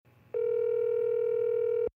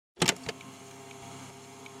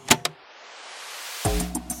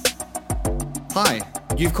Hi,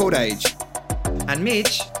 you've called Age, And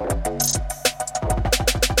Mitch.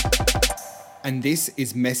 and this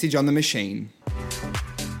is Message on the Machine.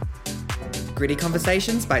 Gritty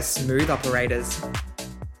conversations by smooth operators.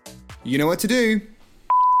 You know what to do.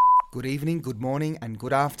 Good evening, good morning, and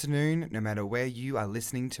good afternoon, no matter where you are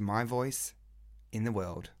listening to my voice in the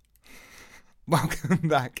world. Welcome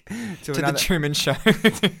back to The Truman Show.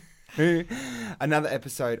 another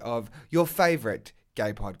episode of your favourite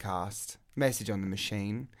gay podcast, Message on the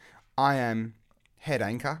Machine. I am head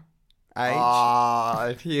anchor, Age.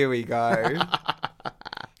 Ah, here we go.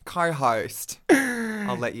 Co-host.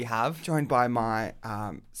 I'll let you have. Joined by my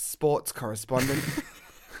sports correspondent.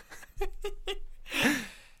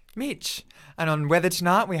 Mitch. And on Weather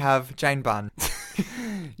Tonight, we have Jane Bunn.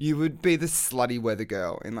 You would be the slutty weather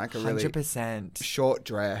girl in like a really 100%. short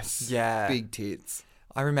dress, Yeah. big tits.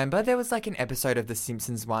 I remember there was like an episode of The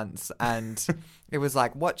Simpsons once and it was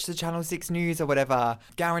like, watch the Channel 6 news or whatever,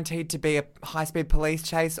 guaranteed to be a high-speed police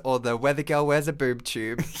chase or the weather girl wears a boob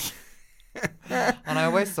tube. And I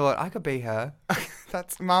always thought I could be her.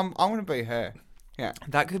 That's Mum. I want to be her. Yeah.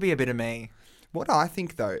 That could be a bit of me. What I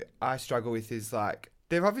think though, I struggle with is like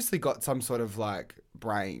they've obviously got some sort of like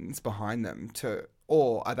brains behind them to.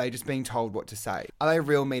 Or are they just being told what to say? Are they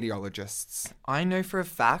real meteorologists? I know for a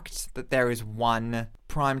fact that there is one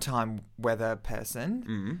primetime weather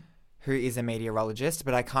person who is a meteorologist,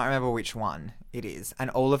 but I can't remember which one it is. And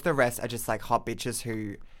all of the rest are just like hot bitches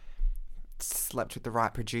who slept with the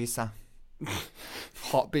right producer.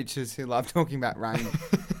 Hot bitches who love talking about rain.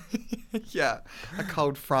 Yeah, a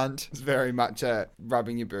cold front. It's very much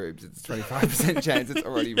rubbing your boobs. It's 25% chance it's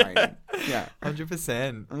already raining. Yeah.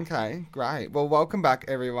 100%. Okay, great. Well, welcome back,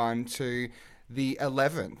 everyone, to the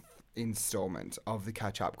 11th installment of the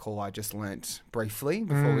catch-up call I just learnt briefly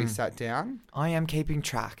before we sat down. I am keeping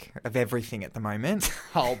track of everything at the moment.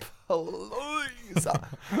 Oh, please.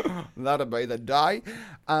 That'll be the day.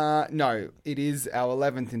 No, it is our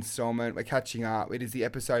 11th installment. We're catching up. It is the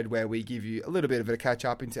episode where we give you a little bit of a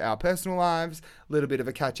catch-up into our personal lives, a little bit of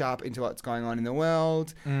a catch-up into what's going on in the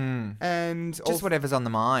world, and Just whatever's on the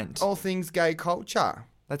mind. all things gay culture.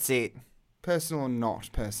 That's it. Personal or not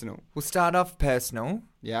personal. We'll start off personal.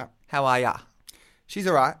 Yeah. How are ya? She's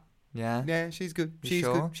all right. Yeah? Yeah, she's good. You She's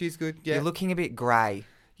sure? good. She's good. Yeah. You're looking a bit grey.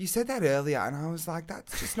 You said that earlier, and I was like,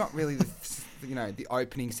 that's just not really the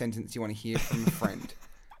opening sentence you want to hear from a friend.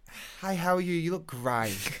 Hey, how are you? You look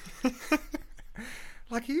great.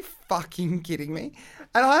 Like, are you fucking kidding me?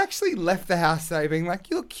 And I actually left the house today being like,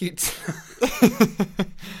 you look cute.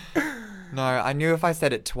 No, I knew if I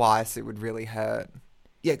said it twice, it would really hurt.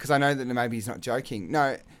 Yeah, because I know that maybe he's not joking.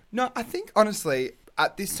 No, I think, honestly,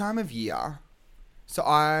 at this time of year, so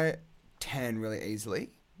I tan really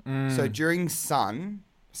easily. So during summer,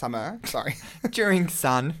 During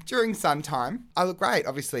sun. during sun time, I look great.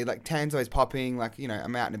 Obviously, like tan's always popping. Like, you know,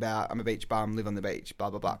 I'm out and about. I'm a beach bum, live on the beach, blah,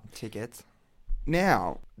 blah, blah. Tickets.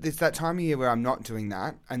 Now, there's that time of year where I'm not doing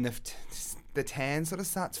that and the tan sort of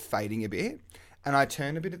starts fading a bit and I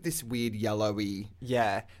turn a bit of this weird yellowy...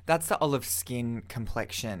 Yeah, that's the olive skin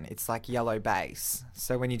complexion. It's like yellow base.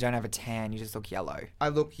 So when you don't have a tan, you just look yellow. I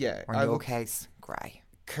look, yeah. Or in I your look case, grey.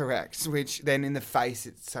 correct, which then in the face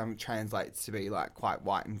it translates to be like quite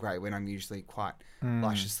white and grey when I'm usually quite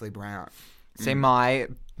lusciously brown. See, my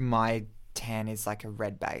tan is like a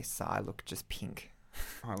red base, so I look just pink.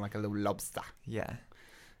 Oh, like a little lobster. Yeah.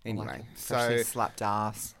 Anyway, Like a freshly so slapped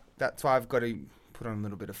ass. that's why I've got to put on a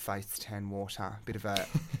little bit of face tan water, a bit of a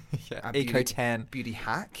Yeah. beauty- Eco tan. beauty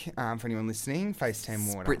hack for anyone listening. Face tan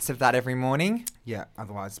water. Spritz of that every morning. Yeah,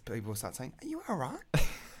 otherwise people will start saying, are you all right?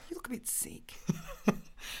 You look a bit sick.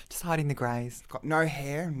 Just hiding the greys. Got no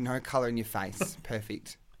hair, no colour in your face.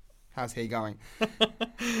 Perfect. How's hair going?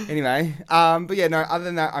 Anyway, but yeah, no, other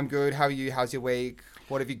than that, I'm good. How are you? How's your week?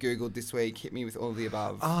 What have you Googled this week? Hit me with all of the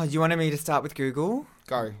above. Oh, you wanted me to start with Google?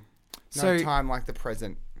 Go. No So- time like the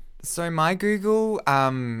present. So my Google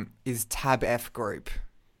is Tab F Group.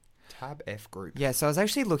 Tab F group. Yeah, so I was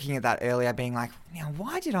actually looking at that earlier being like, now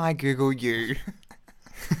why did I Google you?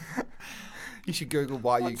 You should Google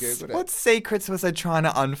why you Googled it. What secrets was I trying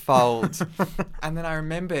to unfold? And then I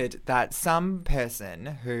remembered that some person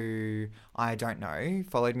who I don't know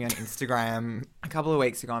followed me on Instagram a couple of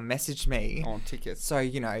weeks ago and messaged me. On tickets. So,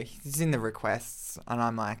 you know, he's in the requests and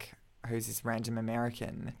I'm like, who's this random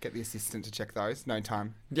American? Get the assistant to check those. No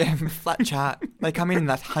time. Yeah, flat chat. They come in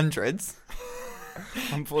that hundreds.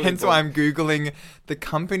 I'm fully Hence why I'm Googling the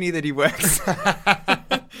company that he works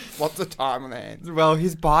at. Lots of time on the hands. Well,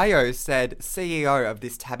 his bio said CEO of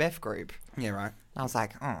this Tab F group. Yeah, right. I was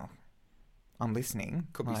like, oh, I'm listening.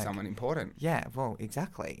 Could be Like, someone important. Yeah, well,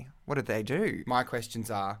 exactly. What did they do? My questions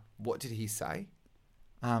are, what did he say?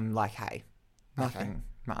 Like, hey, nothing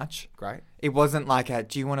much. Great. It wasn't like a,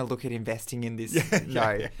 do you want to look at investing in this?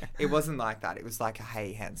 No, yeah. it wasn't like that. It was like a,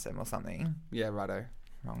 hey, handsome or something. Yeah, righto.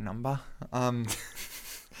 Wrong number.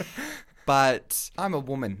 But I'm a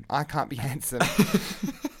woman. I can't be handsome.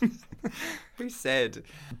 who said?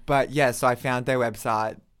 But yeah, so I found their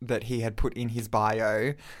website that he had put in his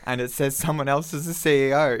bio, and it says someone else is the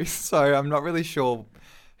CEO. So I'm not really sure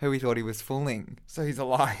who he thought he was fooling. So he's a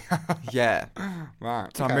liar. Yeah.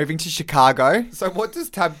 Right. So okay. I'm moving to Chicago. So what does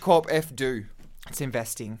Tabcorp F do? It's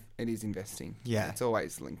investing. It is investing. Yeah. It's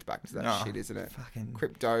always linked back to that Oh, shit, isn't it? Fucking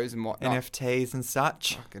Cryptos and whatnot. NFTs and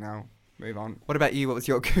such. Fucking hell. Move on. What about you? What was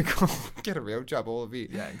your Google? Get a real job, all of you.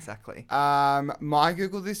 Yeah, exactly. My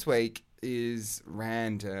Google this week is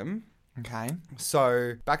random. Okay.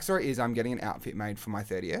 So, backstory is I'm getting an outfit made for my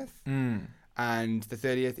 30th. And the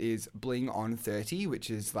 30th is Bling on 30,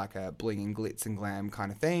 which is like a bling and glitz and glam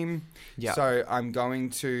kind of theme. Yeah. So I'm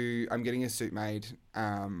getting a suit made,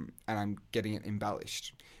 and I'm getting it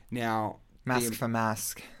embellished. Now, Mask for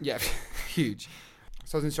mask. yeah, huge.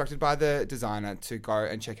 So I was instructed by the designer to go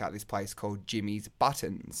and check out this place called Jimmy's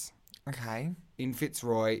Buttons Okay. in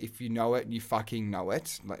Fitzroy. If you know it, you fucking know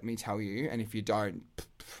it. Let me tell you. And if you don't,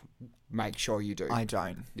 make sure you do. I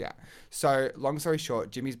don't. Yeah. So, long story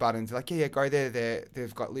short, Jimmy's Buttons, they're like, yeah, go there.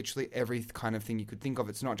 They've got literally every kind of thing you could think of.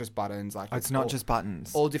 It's not just buttons. Like, Oh, it's not just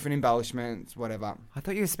buttons. all different embellishments, whatever. I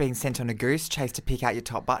thought you were being sent on a goose chase to pick out your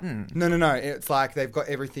top button. No. It's like they've got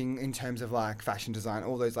everything in terms of like fashion design,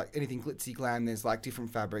 all those like anything glitzy glam. There's like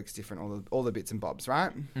different fabrics, different all the bits and bobs,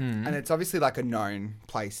 right? And it's obviously like a known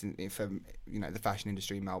place for the fashion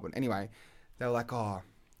industry in Melbourne. Anyway, they were like,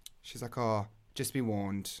 she's like, just be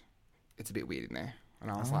warned, it's a bit weird in there. And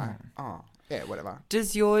I was like, yeah, whatever.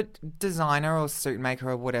 Does your designer or suit maker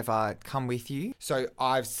or whatever come with you? So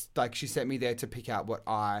she sent me there to pick out what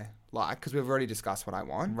I like because we've already discussed what I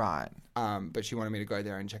want. Right. But she wanted me to go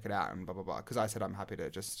there and check it out and blah, blah, blah. Because I said I'm happy to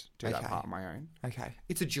just do that Okay. part on my own. Okay.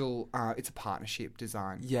 It's a it's a partnership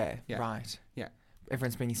design. Yeah. Yeah. Right. Yeah.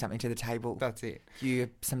 Everyone's bringing something to the table. That's it. You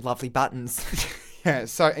some lovely buttons. Yeah.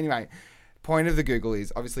 So anyway, point of the Google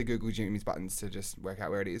is obviously Google Jimmy's Buttons to just work out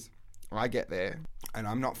where it is. I get there and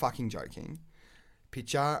I'm not fucking joking.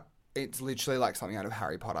 Picture, it's literally like something out of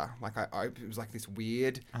Harry Potter. Like it was like this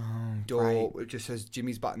weird door. great. It just says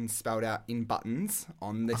Jimmy's Buttons spelled out in buttons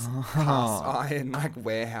on this cast iron like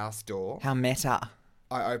warehouse door. How meta.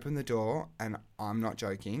 I open the door and I'm not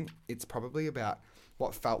joking. It's probably about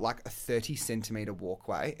what felt like a 30 centimetre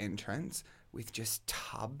walkway entrance with just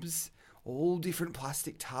tubs, all different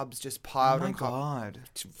plastic tubs just piled Oh my on top God.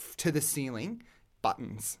 to the ceiling.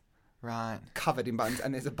 Buttons. Right. Covered in buttons.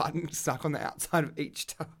 And there's a button stuck on the outside of each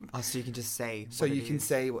tub. Oh, so you can just see. So what you it can is.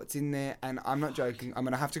 see what's in there. And I'm not joking. I'm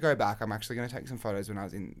going to have to go back. I'm actually going to take some photos when I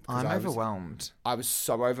was in. 'cause I'm overwhelmed. I was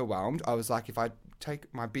so overwhelmed. I was like, if I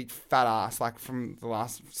take my big fat ass, like from the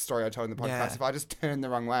last story I told in the podcast, Yeah. if I just turn the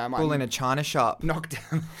wrong way, I might Bull in a china shop. knock down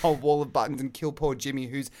a whole wall of buttons and kill poor Jimmy,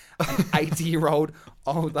 who's an 80-year-old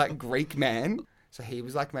old like Greek man. So he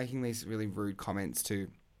was like making these really rude comments to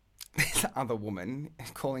this other woman,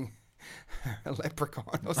 calling her a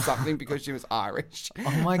leprechaun or something because she was Irish.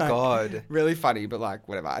 Oh my God. Really funny, but like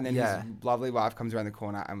whatever. And then Yeah. his lovely wife comes around the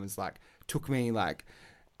corner and was like, took me like,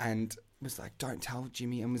 and was like, don't tell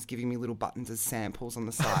Jimmy, and was giving me little buttons as samples on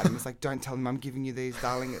the side and was like, don't tell him I'm giving you these,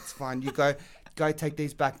 darling, it's fine. You go take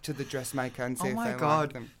these back to the dressmaker and see Oh if my they God.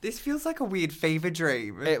 like them. This feels like a weird fever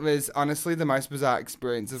dream. It was honestly the most bizarre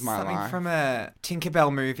experience of my Something life. from a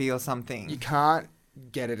Tinkerbell movie or something. You can't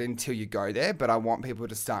get it until you go there, but I want people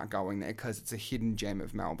to start going there because it's a hidden gem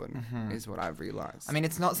of Melbourne, is what I've realised. I mean,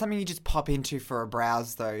 it's not something you just pop into for a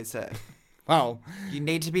browse, though, is it? well, You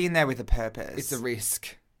need to be in there with a purpose. it's a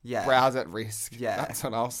risk. Yeah. Browse at risk. Yeah. That's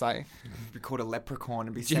what I'll say. Be called a leprechaun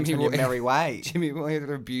and be Jimmy sent on your will- merry way. Jimmy will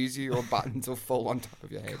either abuse you or buttons will fall on top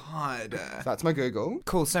of your head. God. So that's my Google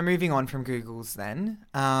Cool. So moving on from Google's then.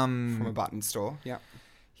 from a button store. Yeah.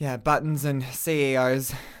 Yeah, buttons and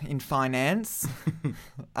CEOs in finance.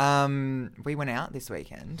 We went out this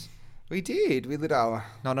weekend. We did. We lit our...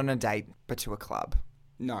 Not on a date, but to a club.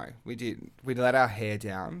 No, we did. We let our hair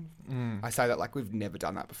down. I say that like we've never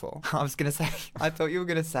done that before. I was going to say, I thought you were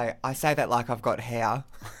going to say, I say that like I've got hair.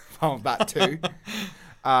 Oh, that too.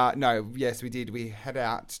 No, yes, we did. We head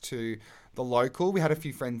out to the local. We had a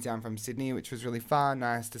few friends down from Sydney, which was really fun.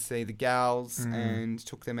 Nice to see the gals and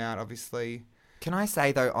took them out, obviously. Can I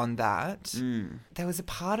say, though, on that, there was a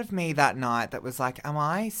part of me that night that was like, am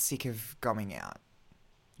I sick of going out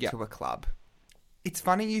Yeah. to a club? It's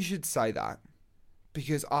funny you should say that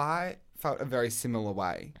because I felt a very similar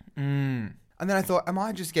way. Mm. And then I thought, am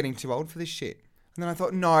I just getting too old for this shit? And then I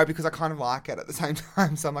thought, no, because I kind of like it at the same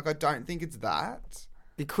time. So I'm like, I don't think it's that.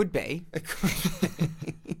 It could be. It could be.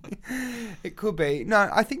 It could be. No,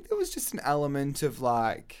 I think there was just an element of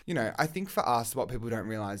like, you know, I think for us, what people don't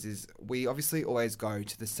realise is we obviously always go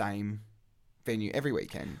to the same venue every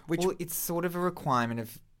weekend. Which, Well, it's sort of a requirement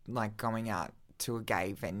of like going out to a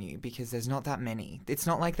gay venue because there's not that many. It's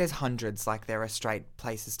not like there's hundreds like there are straight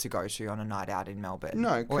places to go to on a night out in Melbourne.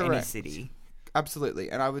 No, or any correct. city. Absolutely.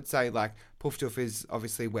 And I would say like Poof Doof is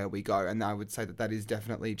obviously where we go. And I would say that that is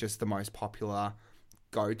definitely just the most popular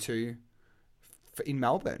go-to in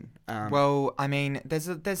Melbourne. Well, I mean, there's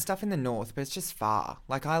stuff in the north, but it's just far.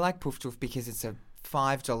 Like I like Poof Doof because it's a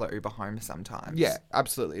 $5 Uber home sometimes. Yeah,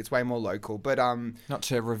 absolutely. It's way more local. But Not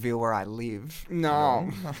to reveal where I live.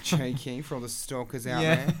 no, cheeky for all the stalkers out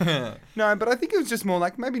Yeah. there. No, but I think it was just more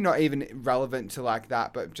like maybe not even relevant to like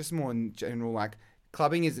that, but just more in general, like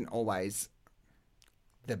clubbing isn't always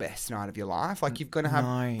the best night of your life. Like you've got to have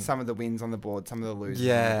No. some of the wins on the board, some of the losers on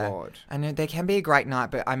Yeah. the board. And there can be a great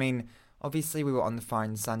night, but I mean, obviously we were on the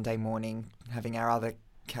phone Sunday morning having our other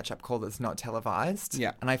catch-up call that's not televised.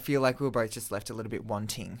 Yeah. And I feel like we were both just left a little bit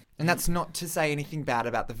wanting. And that's not to say anything bad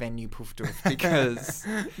about the venue Poof Doof because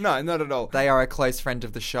No, not at all. they are a close friend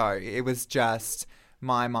of the show. It was just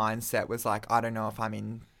my mindset was like, I don't know if I'm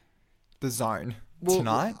in the zone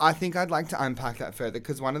tonight. I think I'd like to unpack that further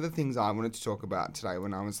because one of the things I wanted to talk about today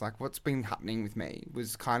when I was like, what's been happening with me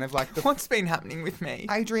was kind of like the... What's been happening with me?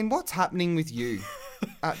 Adrian, what's happening with you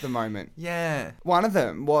at the moment? Yeah. One of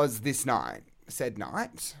them was this night, said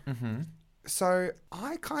night. Mm-hmm. So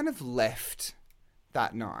I kind of left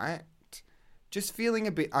that night just feeling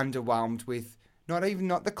a bit underwhelmed with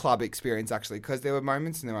not the club experience actually, because there were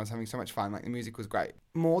moments in there I was having so much fun, like the music was great.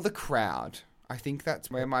 More the crowd. I think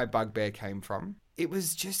that's where my bugbear came from. It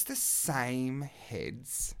was just the same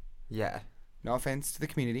heads. Yeah. No offense to the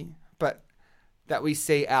community, but that we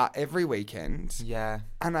see out every weekend. Yeah.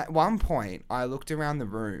 And at one point, I looked around the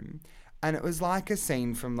room, and it was like a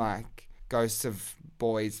scene from like Ghosts of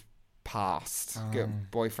Boys Past,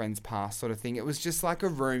 Boyfriends Past sort of thing. It was just like a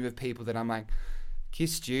room of people that I'm like,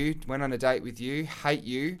 kissed you, went on a date with you, hate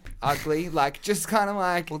you, ugly, like just kind of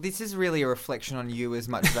like... Well, this is really a reflection on you as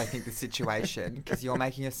much as I think the situation, because you're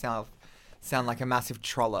making yourself sound like a massive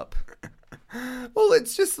trollop. Well,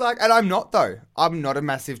 it's just like, and I'm not though. I'm not a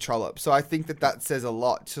massive trollop. So I think that says a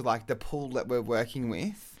lot to like the pool that we're working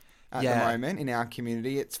with at the moment in our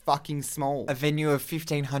community. It's fucking small. A venue of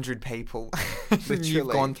 1,500 people. Literally. You've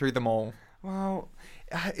gone through them all. Well,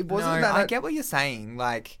 it wasn't No, that... I get what you're saying.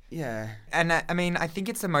 Like, Yeah. and I mean, I think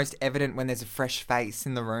it's the most evident when there's a fresh face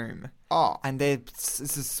in the room. Oh, And it's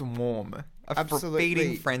a swarm. A Absolutely.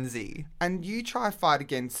 feeding frenzy. and you try to fight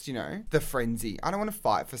against, you know, the frenzy. I don't want to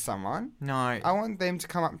fight for someone. No. I want them to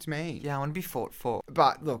come up to me. Yeah, I want to be fought for.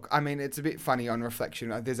 But look, I mean, it's a bit funny on reflection.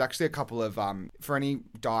 There's actually a couple of, for any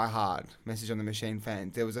diehard Message on the Machine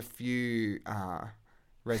fans, there was a few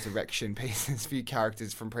resurrection pieces, few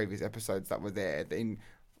characters from previous episodes that were there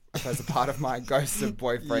as a part of my Ghosts of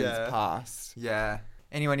Boyfriends Yeah. Past. Yeah.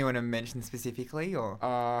 Anyone you want to mention specifically,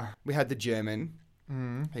 or? We had the German.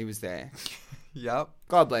 Mm. He was there. Yep.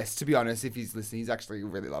 God bless. To be honest, if he's listening, he's actually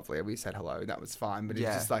really lovely. We said hello. That was fine. But it's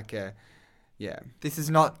Yeah. just like yeah. This is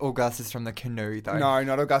not Augustus from the Canoe, though. No,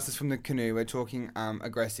 not Augustus from the Canoe. We're talking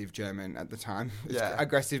aggressive German at the time. It's Yeah.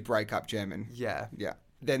 Aggressive breakup German. Yeah. Yeah.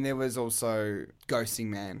 Then there was also Ghosting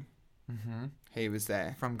Man. Mm-hmm. He was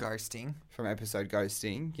there From Ghosting. from episode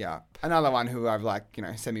Ghosting. Yeah. Another one who I've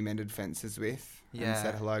semi-mended fences with and Yeah.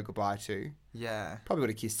 said hello, goodbye to. Yeah. Probably would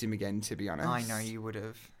have kissed him again, to be honest. I know you would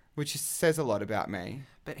have. Which says a lot about me.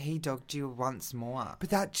 But he dogged you once more. But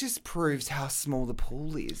that just proves how small the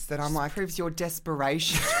pool is. That I'm Just like, proves your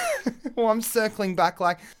desperation. well, I'm circling back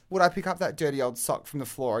like, would I pick up that dirty old sock from the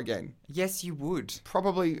floor again? Yes, you would.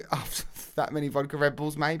 Probably after that many vodka Red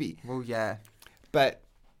Bulls, maybe. Well, yeah. But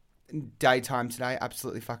daytime today,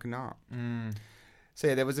 absolutely fucking not. Mm. So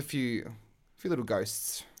yeah, there was a few little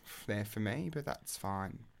ghosts there for me, but that's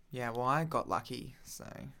fine. Yeah, well, I got lucky, so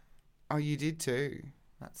Oh, you did too.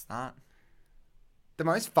 that's that. The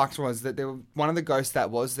most fucked was that one of the ghosts that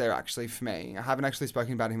was there actually for me. I haven't actually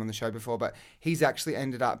spoken about him on the show before, but he's actually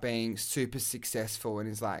ended up being super successful and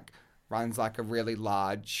is like runs like a really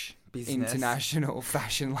large Business. international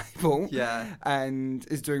fashion label. Yeah. And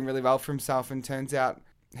is doing really well for himself. And turns out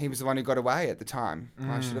he was the one who got away at the time.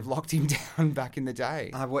 I should have locked him down back in the day.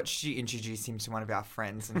 I watched you introduce him to one of our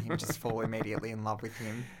friends and him just fall immediately in love with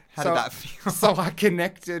him. How So- did that feel? So I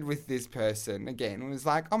connected with this person again and was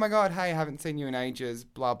like, oh my God, hey, I haven't seen you in ages,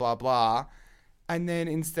 blah, blah, blah. And then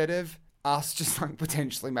instead of us just like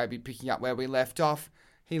potentially maybe picking up where we left off,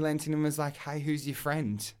 he leant in and was like, "Hey, who's your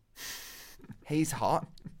friend? He's hot."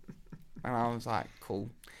 And I was like, "Cool."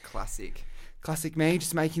 Classic me,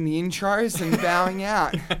 just making the intros and bowing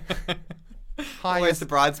out. Hi, Always the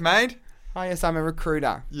bridesmaid. Hi, yes, I'm a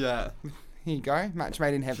recruiter. Yeah. Here you go, match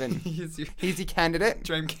made in heaven. Here's your Here's your candidate.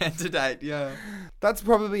 dream candidate, yeah. That's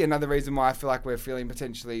probably another reason why I feel like we're feeling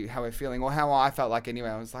potentially how we're feeling, or how I felt like anyway.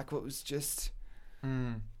 I was like, well, it was just a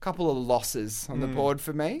couple of losses on the board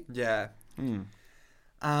for me. Yeah.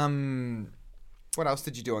 What else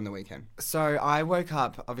did you do on the weekend? So I woke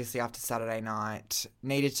up, obviously, after Saturday night,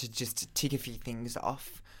 needed to just tick a few things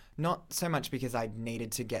off. Not so much because I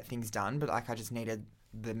needed to get things done, but like I just needed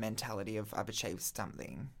the mentality of I've achieved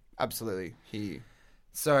something. Absolutely. Here.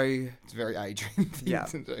 So It's a very Adrian thing Yeah.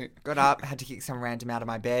 to do. got up, had to kick some random out of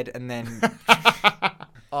my bed, and then...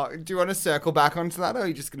 Oh, do you want to circle back onto that, or are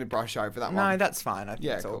you just going to brush over that No, one? that's fine. I think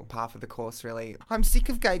Yeah, it's all cool. par for the course, really. I'm sick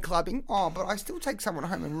of gay clubbing. Oh, but I still take someone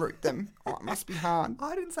home and root them. Oh, it must be hard.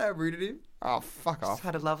 I didn't say I rooted him. Oh, fuck Just off.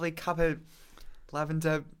 had a lovely cup of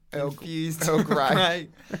lavender infused Earl Grey. I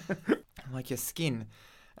like your skin.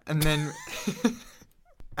 And then...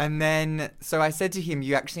 And then, so I said to him,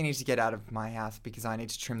 you actually need to get out of my house because I need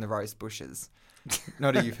to trim the rose bushes.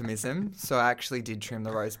 Not a euphemism. So I actually did trim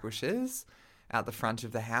the rose bushes out the front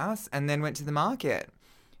of the house and then went to the market.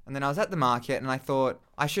 And then I was at the market and I thought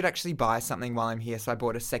I should actually buy something while I'm here. So I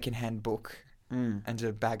bought a secondhand book and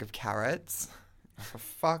a bag of carrots. For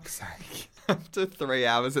fuck's sake. After 3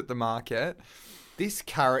 hours at the market. This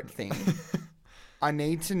carrot thing, I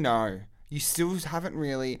need to know. You still haven't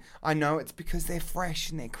really... I know it's because they're fresh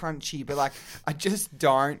and they're crunchy, but like, I just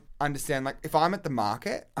don't understand. Like, if I'm at the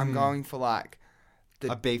market, I'm going for like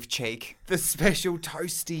A beef cheek. the special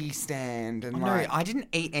toasty stand and like No, I didn't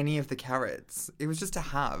eat any of the carrots. It was just to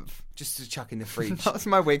have. just to chuck in the fridge. That was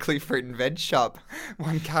my weekly fruit and veg shop.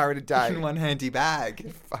 One carrot a day. In one handy bag.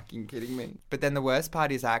 You're fucking kidding me. But then the worst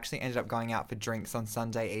part is I actually ended up going out for drinks on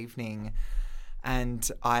Sunday evening, and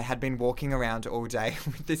I had been walking around all day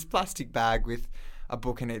with this plastic bag with a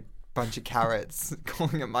book and a bunch of carrots,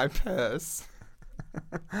 calling it my purse.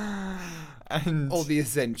 And All the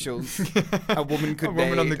essentials a woman could a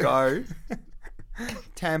woman need. on the go.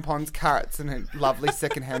 Tampons, carrots, and a lovely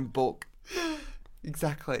secondhand book.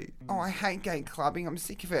 Exactly. Oh, I hate gay clubbing. I'm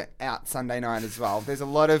sick of it. Out Sunday night as well. There's a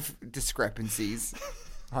lot of discrepancies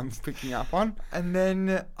I'm picking up on. And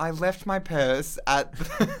then I left my purse at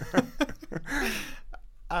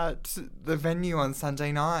at the venue on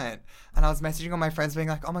Sunday night, and I was messaging all my friends being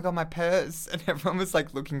like, oh my God, my purse. And everyone was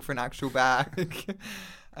like looking for an actual bag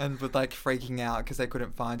and was like freaking out because they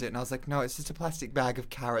couldn't find it. And I was like, no, it's just a plastic bag of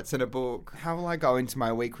carrots and a book. How will I go into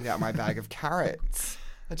my week without my bag of carrots?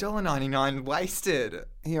 $1.99 wasted.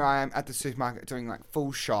 Here I am at the supermarket doing like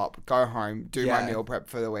full shop, go home, do my Yeah. meal prep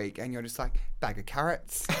for the week, and you're just like, bag of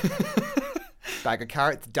carrots. Bag of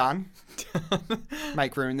carrots, done.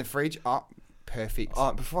 Make room in the fridge. Oh, perfect.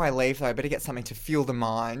 Oh, before I leave though, I better get something to fuel the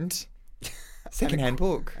mind. Secondhand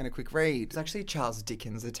book. And a quick read. It's actually Charles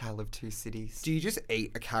Dickens' A Tale of Two Cities. Do you just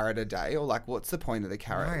eat a carrot a day, or like, what's the point of the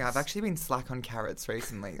carrots? No, I've actually been slack on carrots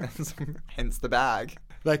recently. Hence the bag.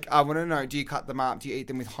 Like, I want to know, do you cut them up? Do you eat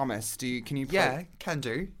them with hummus? Can you... Yeah, can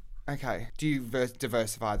do. Okay. Do you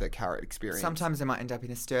diversify the carrot experience? Sometimes it might end up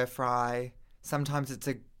in a stir fry. Sometimes it's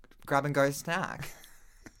a grab and go snack.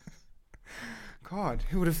 God,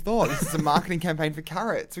 who would have thought? This is a marketing campaign for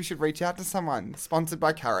carrots. We should reach out to someone. Sponsored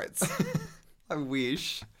by carrots. I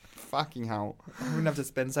wish. Fucking hell. I wouldn't have to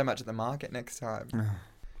spend so much at the market next time.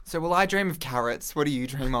 So will I dream of carrots? What do you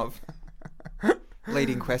dream of?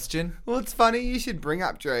 Leading question. Well, it's funny you should bring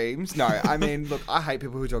up dreams. No, I mean, look, I hate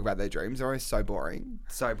people who talk about their dreams. They're always so boring.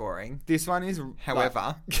 So boring. This one is...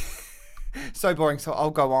 However. so boring, so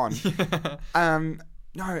I'll go on.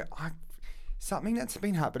 No, something that's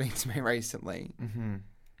been happening to me recently. Mm-hmm.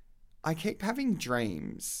 I keep having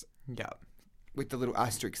dreams Yeah. with the little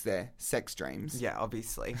asterisks there. Sex dreams. Yeah,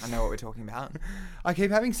 obviously. I know what we're talking about. I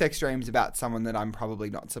keep having sex dreams about someone that I'm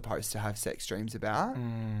probably not supposed to have sex dreams about.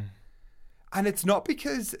 And it's not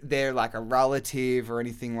because they're like a relative or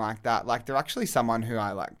anything like that. Like, they're actually someone who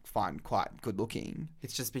I like find quite good looking.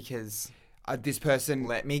 It's just because, This person...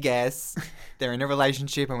 let me guess, they're in a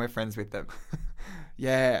relationship and we're friends with them.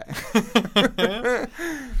 Yeah.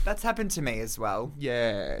 That's happened to me as well.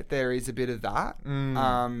 Yeah, there is a bit of that.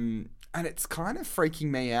 And it's kind of freaking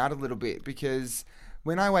me out a little bit because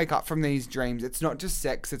when I wake up from these dreams, it's not just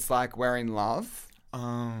sex, it's like we're in love.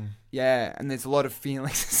 Yeah, and there's a lot of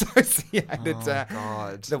feelings associated to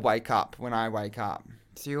God. the wake up when I wake up.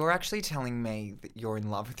 So you're actually telling me that you're in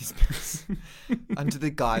love with this person under the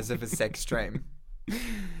guise of a sex dream?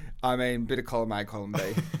 I mean, bit of column A, column B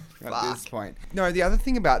at Fuck. this point. No, the other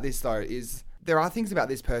thing about this, though, is there are things about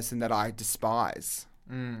this person that I despise.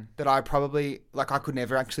 That I probably, like, I could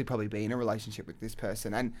never actually probably be in a relationship with this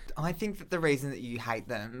person. And I think that the reason that you hate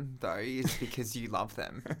them, though, is because you love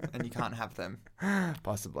them and you can't have them.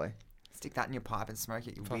 possibly. Stick that in your pipe and smoke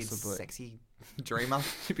it, you Possibly. weird, sexy dreamer.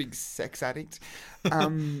 You big sex addict.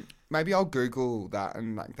 Maybe I'll Google that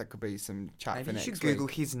and like that could be some chat Maybe for you next should week. Google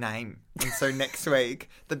his name. And so next week,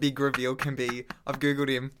 the big reveal can be, I've Googled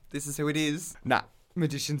him. This is who it is. Nah,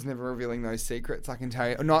 magician's never revealing those secrets, I can tell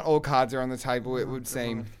you. Not all cards are on the table, it would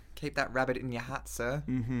seem. Keep that rabbit in your hat, sir.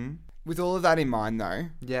 With all of that in mind, though,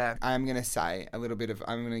 Yeah. I'm going to say I'm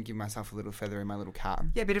going to give myself a little feather in my little cap.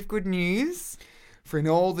 Yeah, a bit of good news. For in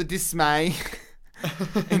all the dismay,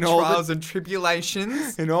 in all Trials and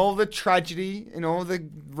tribulations. in all the tragedy, in all the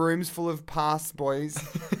rooms full of past boys,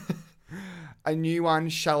 a new one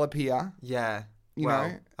shall appear. Yeah. You well,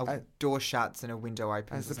 know, a door shuts and a window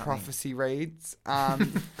opens. as or the something. prophecy reads.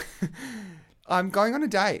 I'm going on a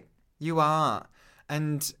date. You are.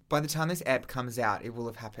 And by the time this app comes out, it will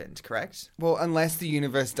have happened, correct? Well, unless the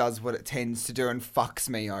universe does what it tends to do and fucks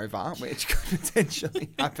me over, which could potentially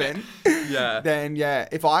happen. Yeah. Then, yeah,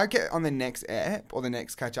 if I get on the next app or the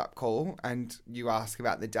next catch-up call and you ask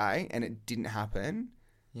about the day and it didn't happen,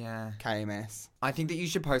 Yeah. KMS. I think that you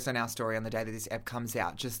should post on our story on the day that this app comes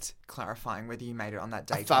out, just clarifying whether you made it on that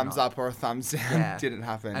date A thumbs or not. up or a thumbs down Yeah. didn't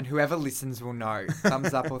happen. And whoever listens will know.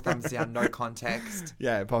 Thumbs up or thumbs down, no context.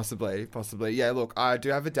 Yeah, possibly. Yeah, look, I do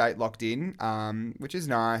have a date locked in, which is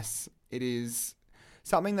nice. It is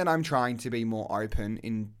something that I'm trying to be more open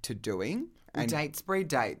into doing. Well, dates breed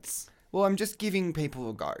dates. Well, I'm just giving people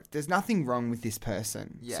a go. There's nothing wrong with this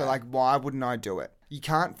person. Yeah. So, like, why wouldn't I do it? You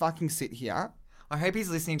can't fucking sit here. I hope he's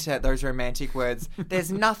listening to those romantic words.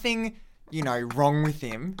 There's nothing, wrong with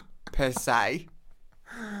him, per se.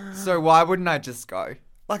 So why wouldn't I just go?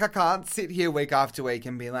 Like, I can't sit here week after week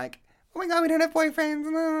and be like, oh my God, we don't have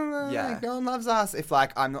boyfriends. Yeah. Like, no one loves us. If,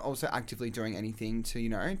 like, I'm not also actively doing anything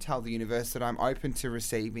to, tell the universe that I'm open to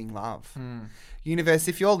receiving love. Universe,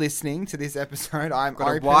 if you're listening to this episode, I'm Got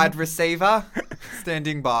open. a wide receiver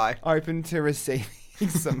standing by. Open to receiving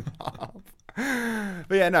some love.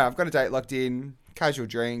 But yeah, no, I've got a date locked in. Casual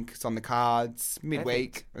drink. It's on the cards.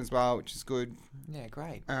 Midweek as well, which is good. Yeah,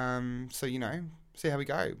 great. So, see how we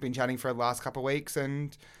go. Been chatting for the last couple of weeks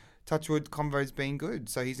and touchwood convo's been good.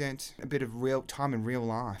 So he's earned a bit of real time in real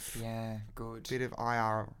life. Yeah, good. Bit of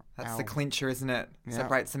IRL. That's the clincher, isn't it? Yeah.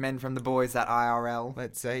 Separates the men from the boys, that IRL.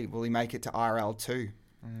 Let's see. Will he make it to IRL too?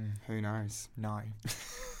 Who knows? No.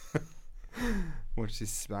 Watch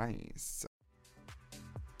this space.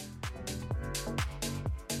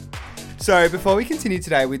 So before we continue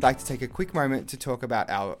today, we'd like to take a quick moment to talk about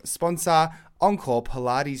our sponsor, Encore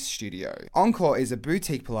Pilates Studio. Encore is a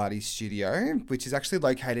boutique Pilates studio, which is actually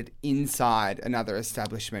located inside another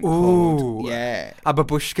establishment called, A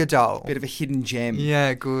babushka doll. bit of a hidden gem.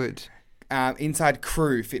 Yeah, good. Inside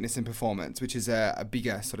Crew Fitness and Performance, which is a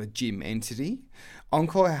bigger sort of gym entity.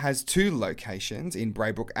 Encore has 2 locations in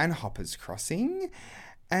Braybrook and Hoppers Crossing.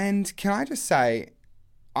 And can I just say,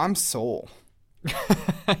 I'm sore.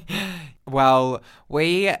 Well,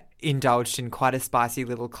 we indulged in quite a spicy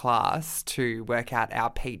little class to work out our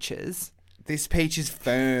peaches. This peach is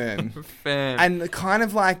firm. Firm. And kind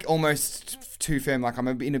of like almost too firm, like I'm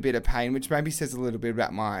in a bit of pain, which maybe says a little bit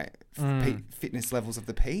about my fitness levels of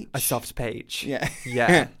the peach. A soft peach. Yeah.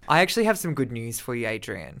 Yeah. I actually have some good news for you,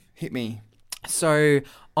 Adrian. Hit me. So,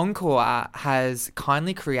 Encore has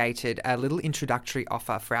kindly created a little introductory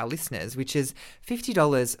offer for our listeners, which is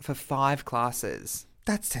 $50 for 5 classes.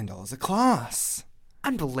 That's $10 a class.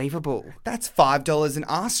 Unbelievable. That's $5 an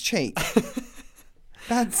ass cheek.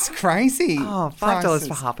 That's crazy. Oh, $5 Prices.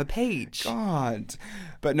 for half a peach. God.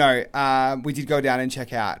 But no, we did go down and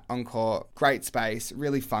check out Encore. Great space,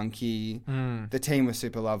 really funky. The team was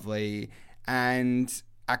super lovely and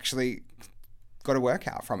actually got a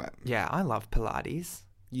workout from it. Yeah, I love Pilates.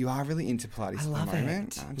 You are really into Pilates I love at the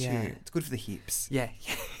moment, it. aren't Yeah. you? It's good for the hips. Yeah.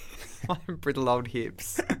 My brittle old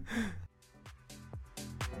hips.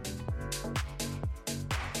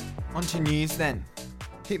 On to news then.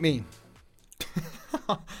 Hit me.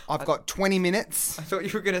 I've got 20 minutes. I thought you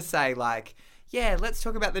were going to say, let's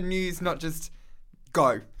talk about the news, not just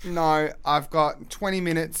go. No, I've got 20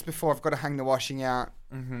 minutes before I've got to hang the washing out.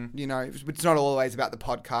 It's not always about the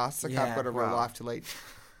podcast. Like, I've got a real life to lead.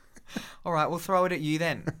 All right, we'll throw it at you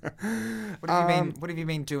then. What have you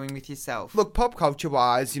been doing with yourself? Look, pop culture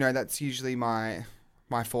wise, that's usually my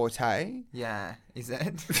forte. Yeah, is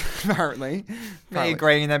it? Apparently. Me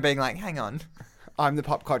agreeing and then being like, hang on. I'm the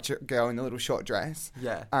pop culture girl in the little short dress.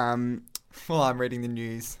 Yeah. Well, I'm reading the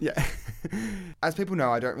news. Yeah. As people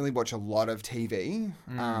know, I don't really watch a lot of TV,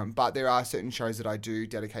 but there are certain shows that I do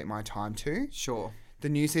dedicate my time to. Sure. The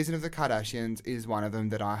new season of The Kardashians is one of them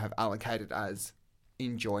that I have allocated as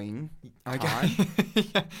enjoying time. Okay.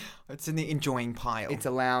 Yeah. It's in the enjoying pile.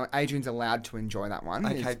 Adrian's allowed to enjoy that one.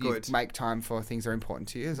 Okay, good. You make time for things that are important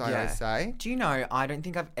to you, as I always say. Do you know, I don't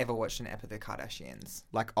think I've ever watched an ep of The Kardashians.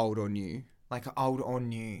 Like old or new. Like old or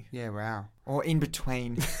new. Yeah, wow. Or in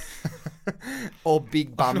between. Or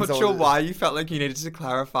big bums. I'm not sure why you felt like you needed to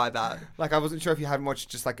clarify that. Like, I wasn't sure if you hadn't watched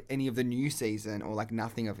just like any of the new season or like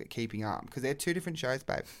nothing of it keeping up. Because they're two different shows,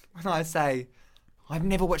 babe. When I say, I've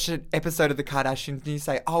never watched an episode of The Kardashians, and you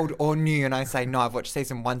say old or new, and I say, no, I've watched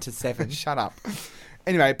season 1 to 7. Shut up.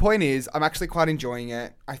 Anyway, point is, I'm actually quite enjoying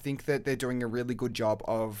it. I think that they're doing a really good job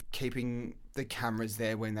of keeping the cameras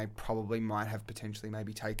there when they probably might have potentially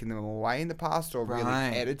maybe taken them away in the past or really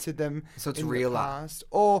edited them so it's in realer. the past.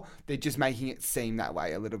 Or they're just making it seem that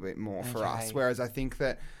way a little bit more for us. Whereas I think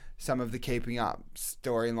that some of the keeping up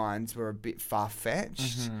storylines were a bit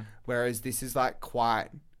far-fetched. Whereas this is like quite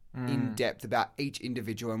in-depth about each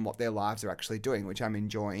individual and what their lives are actually doing, which I'm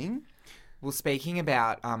enjoying. Well, speaking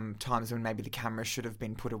about times when maybe the camera should have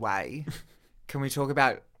been put away, can we talk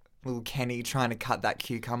about little Kenny trying to cut that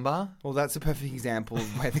cucumber? Well, that's a perfect example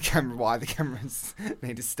of why the cameras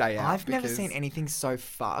need to stay out. I've never seen anything so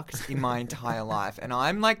fucked in my entire life, and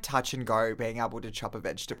I'm like touch and go being able to chop a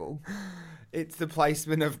vegetable. It's the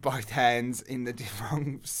placement of both hands in the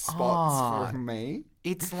wrong spots for me.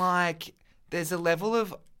 It's like there's a level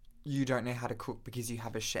of you don't know how to cook because you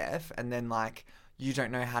have a chef, and then like you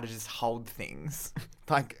don't know how to just hold things.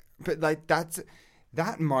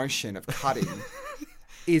 That motion of cutting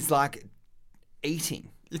is like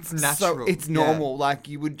eating. It's natural. So it's normal. Yeah. Like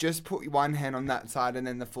you would just put one hand on that side and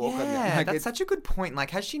then the fork on the other. Yeah, that's such a good point.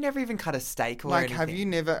 Like, has she never even cut a steak or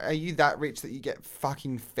anything? Are you that rich that you get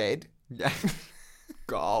fucking fed? Yeah.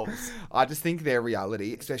 Goals. I just think their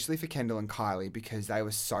reality, especially for Kendall and Kylie, because they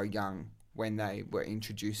were so young when they were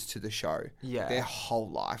introduced to the show. Yeah. Their whole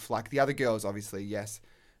life. Like the other girls, obviously, yes,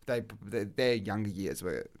 their younger years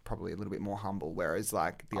were probably a little bit more humble, whereas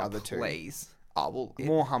like the other two.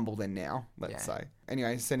 More humble than now, let's say.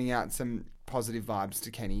 Anyway, sending out some positive vibes to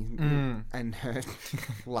Kenny and her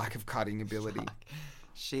lack of cutting ability.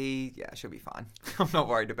 She'll be fine. I'm not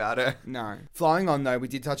worried about her. No. Flying on though, we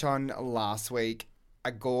did touch on last week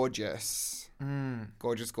a gorgeous new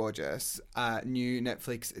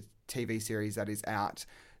Netflix TV series that is out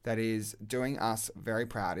that is doing us very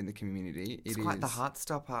proud in the community. It's quite the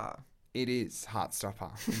Heartstopper. It is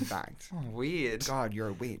Heartstopper, in fact. Oh, weird. God, you're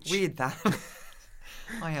a witch. Weird that.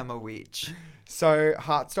 I am a witch. So,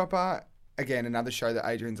 Heartstopper, again, another show that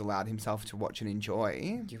Adrian's allowed himself to watch and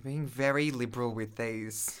enjoy. You're being very liberal with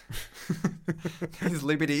these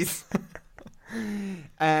liberties.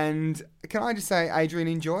 And can I just say, Adrian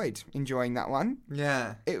enjoying that one.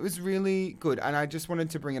 Yeah. It was really good. And I just wanted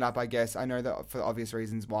to bring it up, I guess. I know that for obvious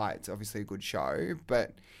reasons why it's obviously a good show,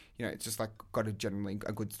 but, you know, it's just like got a generally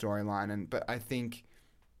a good storyline. But I think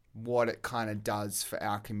what it kind of does for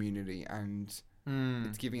our community, and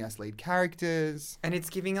it's giving us lead characters. And it's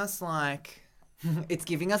giving us like... It's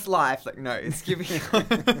giving us life. Like, no, it's giving...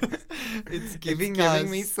 it's giving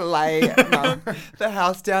me slay. No. The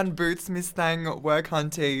house down boots, Miss Thang, work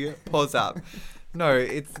hunty, pause up. No,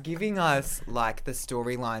 it's giving us, like, the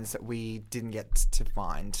storylines that we didn't get to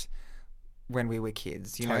find when we were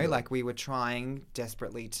kids, you know? Like, we were trying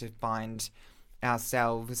desperately to find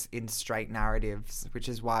ourselves in straight narratives, which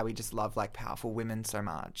is why we just love, like, powerful women so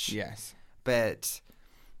much. Yes. But...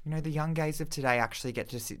 you know, the young gays of today actually get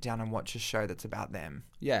to sit down and watch a show that's about them.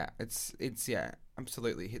 Yeah, it's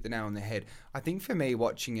absolutely hit the nail on the head. I think for me,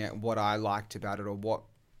 watching it, what I liked about it, or what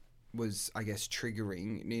was, I guess,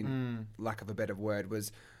 triggering, in lack of a better word,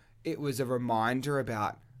 was it was a reminder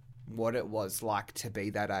about what it was like to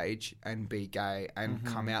be that age and be gay and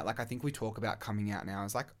come out. Like, I think we talk about coming out now.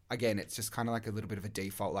 It's like, again, it's just kind of like a little bit of a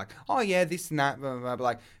default, like, oh yeah, this and that, blah, blah, blah. But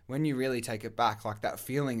like, when you really take it back, like that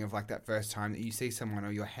feeling of like that first time that you see someone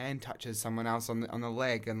or your hand touches someone else on the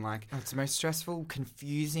leg, and like... it's the most stressful,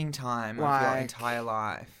 confusing time of your entire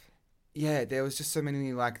life. Yeah, there was just so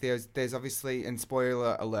many, like, there's obviously, and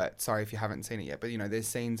spoiler alert, sorry if you haven't seen it yet, but you know, there's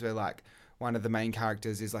scenes where like, one of the main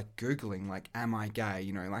characters is like Googling, like, am I gay?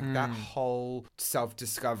 You know, like that whole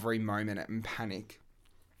self-discovery moment and panic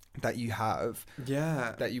that you have.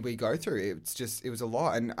 Yeah. That we go through. It was a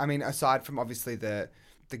lot. And I mean, aside from obviously the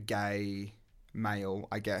gay male,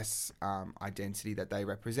 I guess, identity that they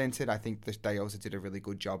represented, I think that they also did a really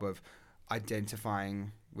good job of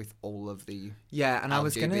identifying with all of the and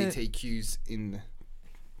LGBTQs in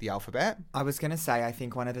the alphabet. I was going to say, I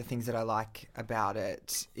think one of the things that I like about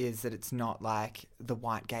it is that it's not like the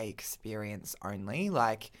white gay experience only.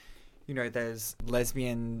 Like, you know, there's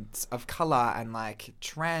lesbians of colour and like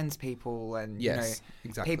trans people and, Yes, you know,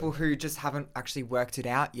 exactly. people who just haven't actually worked it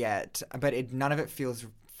out yet. But none of it feels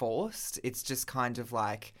forced. It's just kind of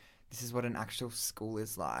like, this is what an actual school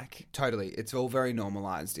is like. Totally. It's all very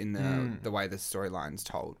normalised in the way the storyline's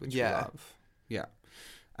told, which we love. Yeah.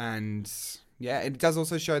 And yeah, it does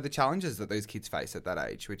also show the challenges that those kids face at that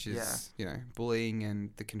age, which is, you know, bullying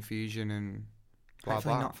and the confusion and blah,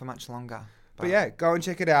 Hopefully blah. not for much longer. But yeah, go and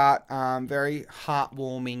check it out. Very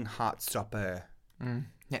heartwarming, heartstopper.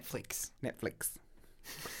 Netflix.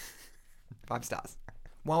 5 stars.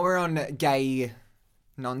 While we're on gay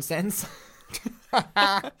nonsense,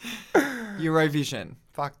 Eurovision.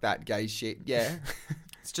 Fuck that gay shit. Yeah.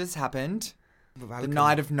 It's just happened. The Welcome.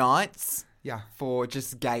 night of nights Yeah. for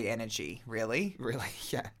just gay energy, really. Really?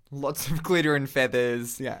 Yeah. Lots of glitter and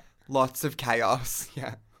feathers. Yeah. Lots of chaos.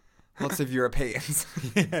 Yeah. Lots of Europeans.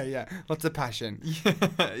 Yeah. Yeah. Lots of passion.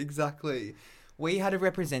 Yeah, exactly. We had a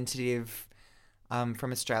representative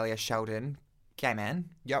from Australia, Sheldon, gay man,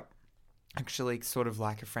 Yep. actually sort of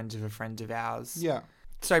like a friend of ours. Yeah.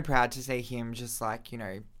 So proud to see him just like, you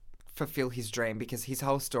know, fulfill his dream, because his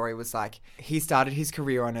whole story was like, he started his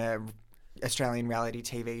career on a Australian reality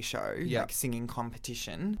TV show, Yeah. like singing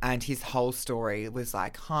competition, and his whole story was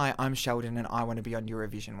like, hi, I'm Sheldon and I want to be on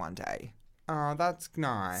Eurovision one day. Oh, that's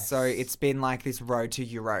nice. So it's been like this road to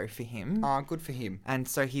Euro for him. Oh, good for him. And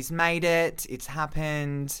so he's made it. It's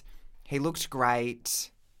happened. He looked great.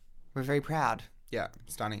 We're very proud. Yeah.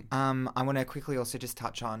 Stunning. I want to quickly also just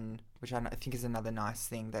touch on, which I think is another nice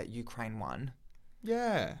thing, that Ukraine won.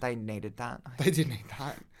 Yeah. They needed that. They did need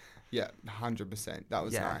that. Yeah, 100%. That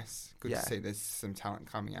was Yeah. nice. Good Yeah. to see there's some talent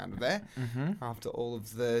coming out of there after all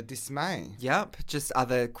of the dismay. Yep. Just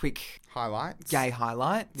other quick Highlights. gay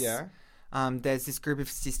highlights. Yeah. There's this group of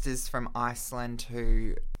sisters from Iceland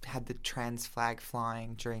who had the trans flag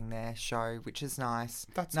flying during their show, which is nice.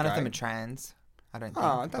 That's None of them are great. trans, I don't think.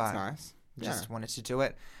 Oh, that's but nice. Just Yeah. wanted to do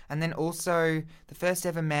it. And then also, the first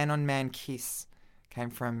ever man-on-man kiss came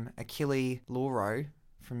from Achille Lauro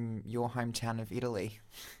from your hometown of Italy.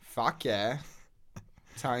 Fuck yeah.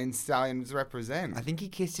 Italian Stallions represent. I think he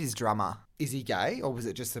kissed his drummer. Is he gay or was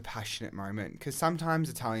it just a passionate moment? Because sometimes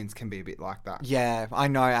Italians can be a bit like that. Yeah, I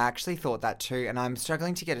know. I actually thought that too, and I'm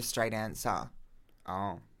struggling to get a straight answer.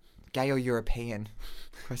 Oh. Gay or European?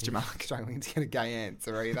 Question mark. Struggling to get a gay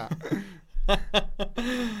answer either.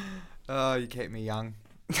 Oh, you keep me young.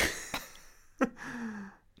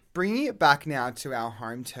 Bringing it back now to our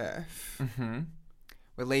home turf,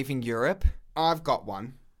 We're leaving Europe. I've got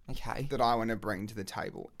one Okay. that I want to bring to the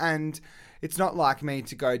table. And it's not like me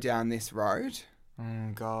to go down this road,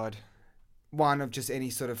 Oh, God. one of just any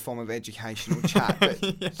sort of form of educational chat,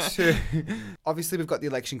 but two, obviously we've got the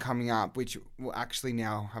election coming up, which will actually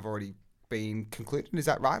now have already been concluded. Is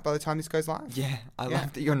that right by the time this goes live? Yeah, I Yeah.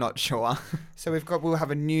 love that you're not sure. So we'll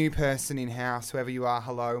have a new person in house, whoever you are,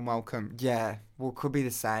 hello and welcome. Yeah, well, could be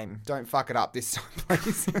the same. Don't fuck it up this time,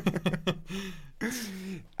 please.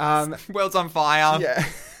 World's on fire. Yeah.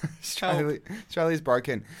 Australia's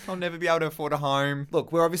broken. I'll never be able to afford a home.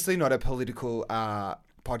 Look, we're obviously not a political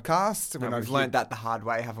podcast. We're No, not we've here- learned that the hard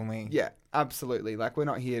way, haven't we? Yeah, absolutely. Like, we're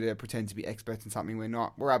not here to pretend to be experts in something we're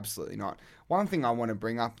not. We're absolutely not. One thing I want to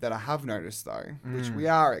bring up that I have noticed, though, which we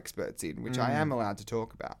are experts in, which I am allowed to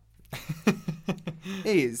talk about,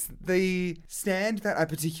 is the stand that a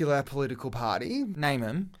particular political party, Name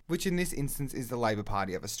them. which in this instance is the Labor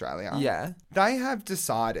Party of Australia, Yeah. they have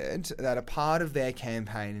decided that a part of their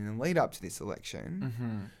campaign in the lead up to this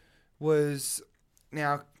election was,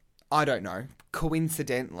 now, I don't know,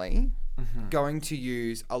 coincidentally, going to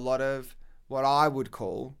use a lot of what I would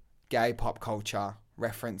call gay pop culture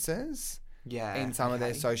references Yeah. in some of their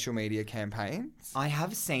okay. social media campaigns. I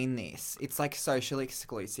have seen this. It's like social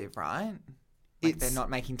exclusive, right? Like they're It's- not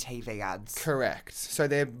making TV ads. Correct. So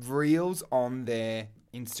they're reels on their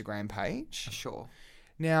Instagram page. Sure.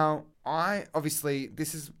 Now, obviously,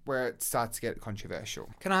 this is where it starts to get controversial.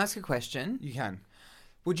 Can I ask a question? You can.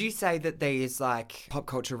 Would you say that these like pop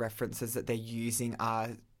culture references that they're using are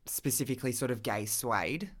specifically sort of gay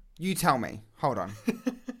swayed? You tell me. Hold on.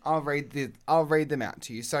 I'll read them out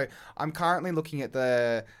to you. So I'm currently looking at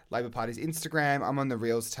the Labor Party's Instagram. I'm on the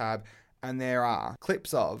Reels tab, and there are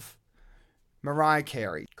clips of Mariah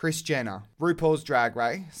Carey, Kris Jenner, RuPaul's Drag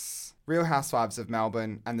Race, Real Housewives of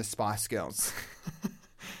Melbourne, and the Spice Girls.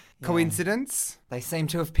 Coincidence? They seem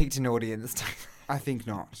to have picked an audience. I think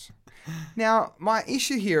not. Now, my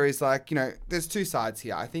issue here is like, there's two sides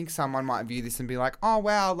here. I think someone might view this and be like, oh,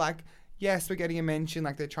 wow, like, yes, we're getting a mention,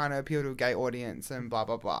 like they're trying to appeal to a gay audience and blah,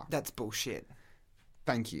 blah, blah. That's bullshit.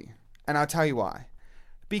 Thank you. And I'll tell you why.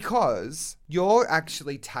 Because you're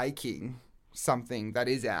actually taking something that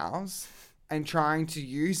is ours and trying to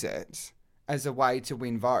use it as a way to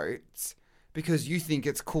win votes because you think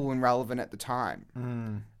it's cool and relevant at the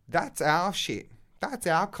time. That's our shit. That's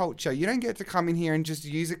our culture. You don't get to come in here and just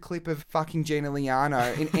use a clip of fucking Gina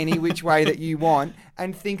Liano in any which way that you want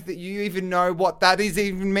and think that you even know what that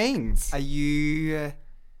even means. Are you...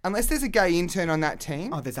 Unless there's a gay intern on that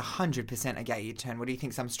team. Oh, there's 100% a gay intern. What do you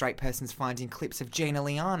think some straight person's finding clips of Gina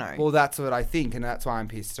Liano? Well, that's what I think, and that's why I'm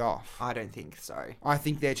pissed off. I don't think so. I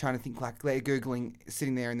think they're trying to think like they're Googling,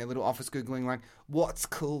 sitting there in their little office Googling like, what's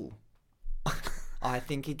cool? I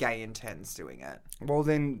think a gay intern's doing it. Well,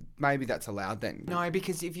 then maybe that's allowed then. No,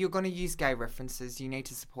 because if you're going to use gay references, you need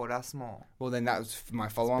to support us more. Well, then that was my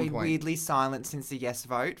follow-on Been point. weirdly silent since the yes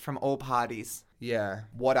vote from all parties. Yeah.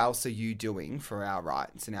 What else are you doing for our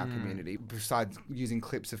rights in our community besides using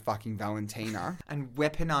clips of fucking Valentina? And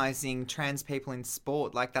weaponizing trans people in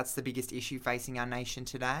sport, like that's the biggest issue facing our nation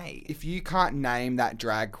today. If you can't name that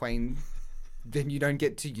drag queen, then you don't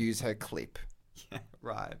get to use her clip. Yeah,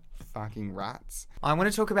 right. Fucking rats. I want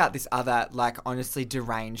to talk about this other, like, honestly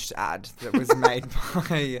deranged ad that was made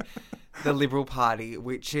by the Liberal Party,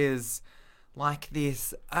 which is like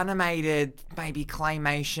this animated, maybe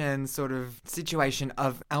claymation sort of situation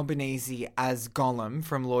of Albanese as Gollum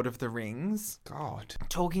from Lord of the Rings, God.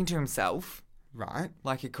 talking to himself Right.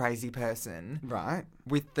 like a crazy person, Right.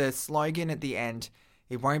 with the slogan at the end,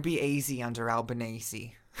 "It won't be easy under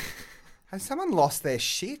Albanese." Has someone lost their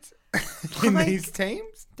shit in Like- these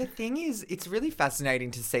teams? The thing is, it's really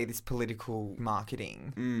fascinating to see this political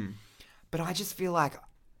marketing. But I just feel like,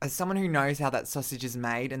 as someone who knows how that sausage is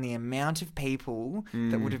made and the amount of people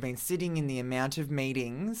that would have been sitting in the amount of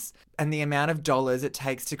meetings and the amount of dollars it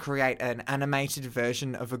takes to create an animated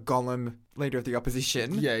version of a Gollum leader of the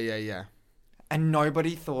opposition, Yeah. and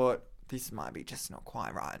nobody thought, this might be just not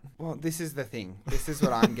quite right. Well, this is the thing. This is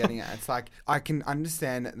what I'm getting at. It's like, I can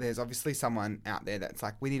understand that there's obviously someone out there that's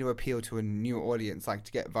like, we need to appeal to a new audience, like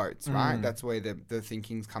to get votes, right? That's where the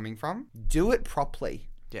thinking's coming from. Do it properly.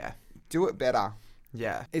 Yeah. Do it better.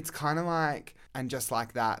 Yeah. It's kind of like, and just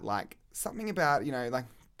like that, like something about, you know, like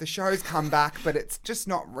the show's come back, but it's just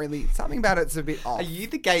not really, something about it's a bit off. Are you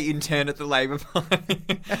the gay intern at the Labor Party?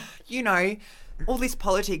 You know, all this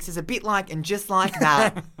politics is a bit like and just like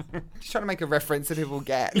that. Just trying to make a reference that people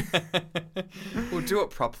get. We'll do it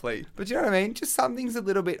properly. But you know what I mean? Just something's a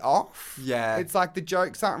little bit off. Yeah. It's like the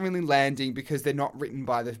jokes aren't really landing because they're not written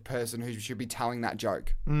by the person who should be telling that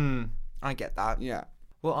joke. I get that. Yeah.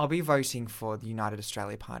 Well, I'll be voting for the United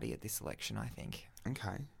Australia Party at this election, I think.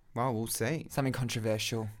 Okay. Well, we'll see. Something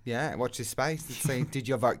controversial. Yeah, watch this space. Let's see, did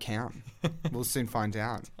your vote count? We'll soon find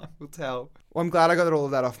out. We'll tell. Well, I'm glad I got all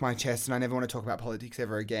of that off my chest and I never want to talk about politics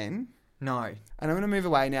ever again. No. And I'm going to move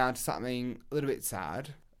away now to something a little bit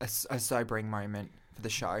sad. A sobering moment for the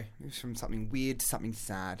show. Moves from something weird to something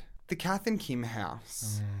sad. The Kath and Kim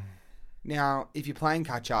house. Now, if you're playing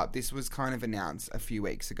catch up, this was kind of announced a few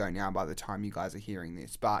weeks ago now by the time you guys are hearing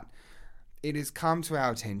this, but it has come to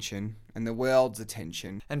our attention and the world's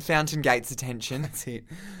attention. And Fountain Gate's attention. That's it.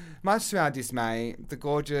 Much to our dismay, the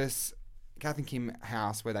gorgeous Kath and Kim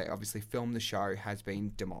house, where they obviously filmed the show, has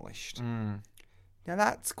been demolished. Now,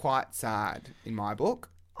 that's quite sad in my book.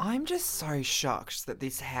 I'm just so shocked that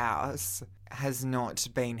this house has not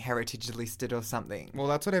been heritage listed or something. Well,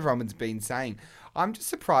 that's what everyone's been saying. I'm just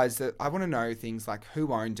surprised that I want to know things like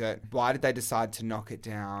who owned it, why did they decide to knock it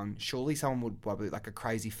down? Surely someone would probably, like a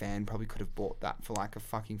crazy fan, probably could have bought that for like a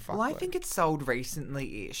fucking fuckload. Well, I think it sold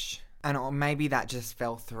recently-ish. And or maybe that just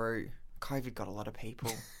fell through. COVID got a lot of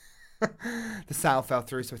people. The sale fell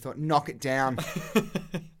through, so we thought, knock it down.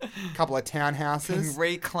 Couple of townhouses.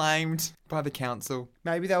 Reclaimed by the council.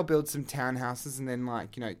 Maybe they'll build some townhouses and then,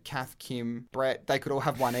 like, you know, Kath, Kim, Brett, they could all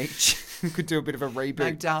have one each. We could do a bit of a reboot.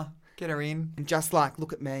 Magda, get her in. And just like,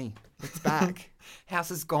 look at me. It's back. House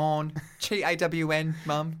is gone. GAWN,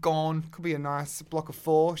 mum, gone. Could be a nice block of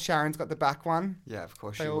 4. Sharon's got the back one. Yeah, of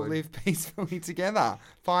course They you all would. live peacefully together.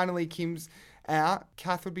 Finally, Kim's out.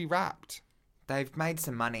 Kath would be wrapped. They've made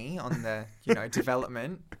some money on the,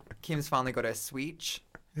 development. Kim's finally got her switch.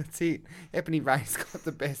 That's it. Ebony Ray's got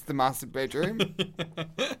the master bedroom.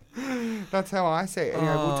 That's how I see it.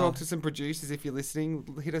 Anyway, we'll talk to some producers. If you're listening,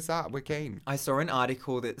 hit us up. We're keen. I saw an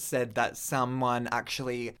article that said that someone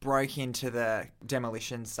actually broke into the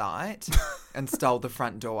demolition site and stole the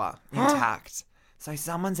front door intact. So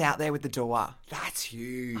someone's out there with the door. That's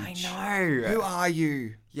huge. I know. Who are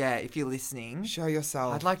you? Yeah, if you're listening, Show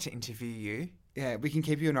yourself. I'd like to interview you. Yeah, we can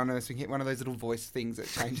keep you anonymous. We can get one of those little voice things that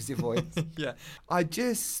changes your voice. Yeah.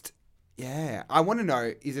 I want to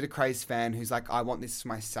know, is it a crazed fan who's like, I want this for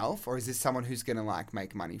myself, or is this someone who's going to like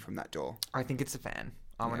make money from that door? I think it's a fan.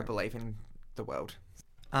 I want Yeah. to believe in the world.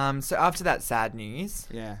 So after that sad news,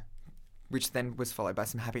 Yeah. which then was followed by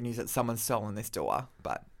some happy news that someone's stolen this door,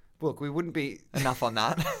 but Look, we wouldn't be enough on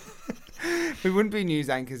that. news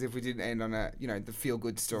anchors if we didn't end on a, the feel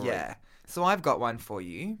good story. Yeah. So I've got one for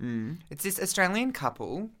you. Mm. It's this Australian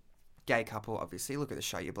couple, gay couple, obviously. Look at the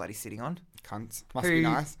show you're bloody sitting on. Cunts. Must be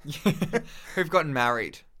nice. Who've gotten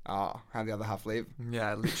married. Oh, how the other half live.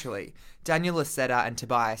 Yeah, literally. Daniel Lasseter and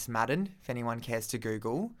Tobias Madden, if anyone cares to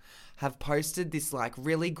Google, have posted this like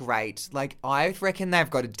really great, like I reckon they've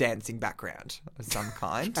got a dancing background of some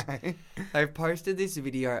kind. Okay. They've posted this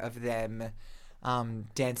video of them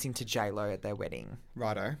dancing to J-Lo at their wedding.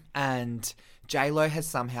 Righto. And J-Lo has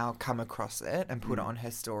somehow come across it and put it on her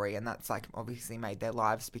story, and that's like obviously made their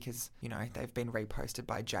lives because, they've been reposted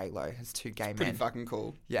by J-Lo as two gay Pretty men. fucking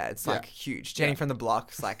cool. Yeah, it's like huge. Jenny from the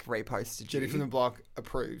Block's like reposted Jenny you. from the block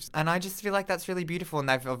approves. And I just feel like that's really beautiful, and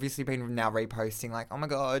they've obviously been now reposting like, oh my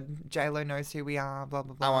god, J-Lo knows who we are, blah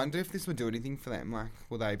blah blah. I wonder if this will do anything for them. Like,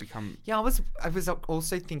 will they become... Yeah, I was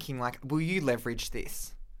also thinking like, will you leverage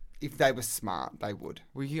this? If they were smart, they would.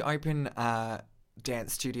 Will you open a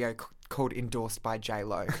dance studio called Endorsed by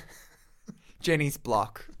J-Lo? Jenny's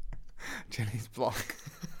Block. Jenny's block.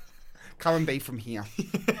 Come and be from here.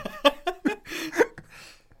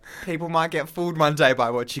 People might get fooled one day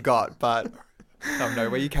by what you got, but they'll know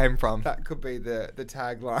where you came from. That could be the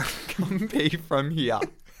tagline. Come be from here.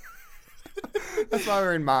 That's why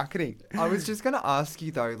we're in marketing. I was just going to ask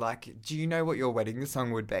you though, like, do you know what your wedding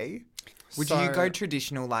song would be? Would you go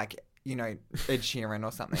traditional, like, Ed Sheeran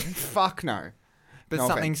or something? Fuck no. But No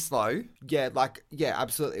something offense. slow? Yeah,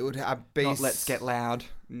 absolutely. It would be... Not Let's Get Loud?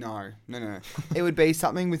 No. It would be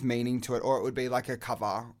something with meaning to it, or it would be like a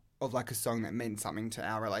cover of like a song that meant something to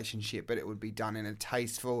our relationship, but it would be done in a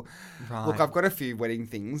tasteful... Right. Look, I've got a few wedding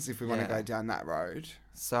things if we want to Yeah. go down that road.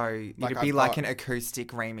 So Like, it'd be I've like got- an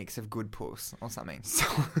acoustic remix of Good Puss or something.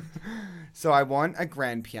 So I want a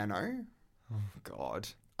grand piano. Oh, God.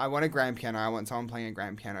 I want a grand piano. I want someone playing a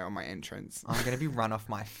grand piano on my entrance. I'm going to be run off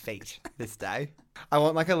my feet this day. I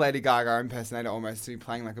want like a Lady Gaga impersonator almost to be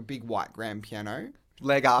playing like a big white grand piano.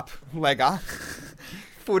 Leg up. Legger.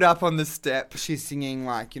 Foot up on the step. She's singing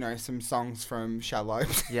like, some songs from Shallow.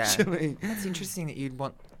 Yeah. Actually. That's interesting that you'd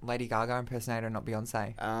want Lady Gaga impersonator and not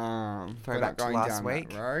Beyonce. We're Throwback not going last down week.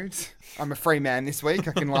 that Road. I'm a free man this week.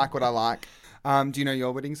 I can like what I like. Do you know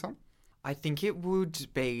your wedding song? I think it would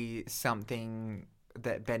be something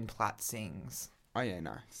that Ben Platt sings. Oh yeah,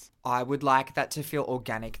 nice. I would like that to feel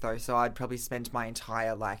organic though, so I'd probably spend my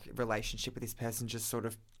entire relationship with this person just sort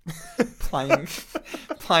of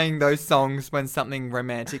playing those songs when something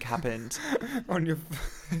romantic happened. On your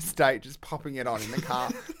first date, just popping it on in the car.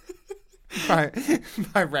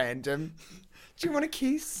 by random. Do you want a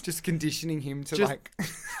kiss? Just conditioning him to Just-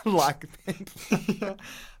 like them.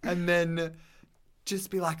 And then just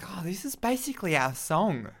be like, oh, this is basically our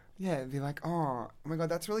song. Yeah, it'd be like, oh my God,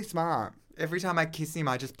 that's really smart. Every time I kiss him,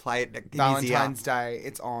 I just play it in his ear. Valentine's Day,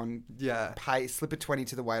 it's on. Yeah. Slip a 20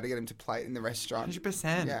 to the waiter, get him to play it in the restaurant.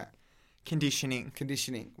 100%. Yeah. Conditioning.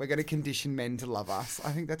 We're going to condition men to love us.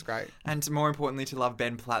 I think that's great. And more importantly, to love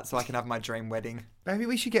Ben Platt so I can have my dream wedding. Maybe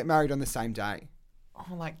we should get married on the same day.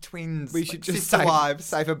 Oh, like twins. We like should just sister wives.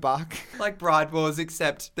 save a buck. Like Bride Wars,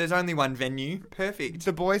 except there's only one venue. Perfect.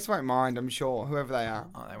 The boys won't mind, I'm sure, whoever they are.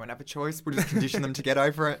 Oh, they won't have a choice. We'll just condition them to get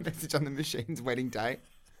over it. Message on the machine's wedding day.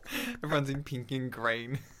 Everyone's in pink and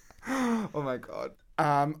green. Oh my God.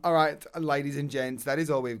 All right, ladies and gents, that is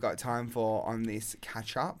all we've got time for on this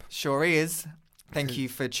catch up. Sure is. Thank you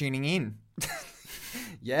for tuning in.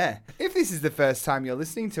 Yeah. If this is the first time you're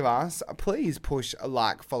listening to us, please push a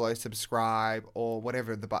like, follow, subscribe, or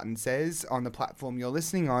whatever the button says on the platform you're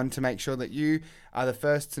listening on to make sure that you are the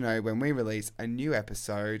first to know when we release a new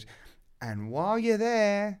episode. And while you're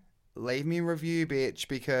there, leave me a review, bitch,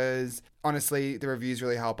 because honestly, the reviews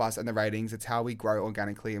really help us and the ratings. It's how we grow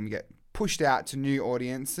organically and we get pushed out to new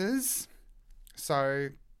audiences. So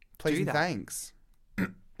please Do and that. thanks.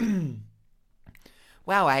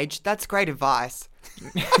 Wow, Age, that's great advice.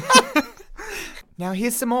 Now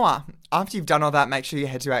here's some more. After you've done all that, make sure you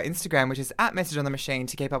head to our Instagram, which is @MessageOnTheMachine,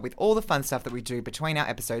 to keep up with all the fun stuff that we do between our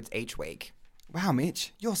episodes each week. Wow,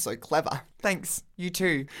 Mitch, you're so clever. Thanks. You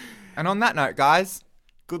too. And on that note, guys,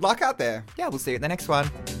 Good luck out there. yeah, we'll see you at the next one.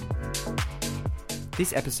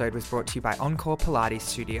 This episode was brought to you by Encore Pilates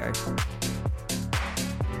Studio.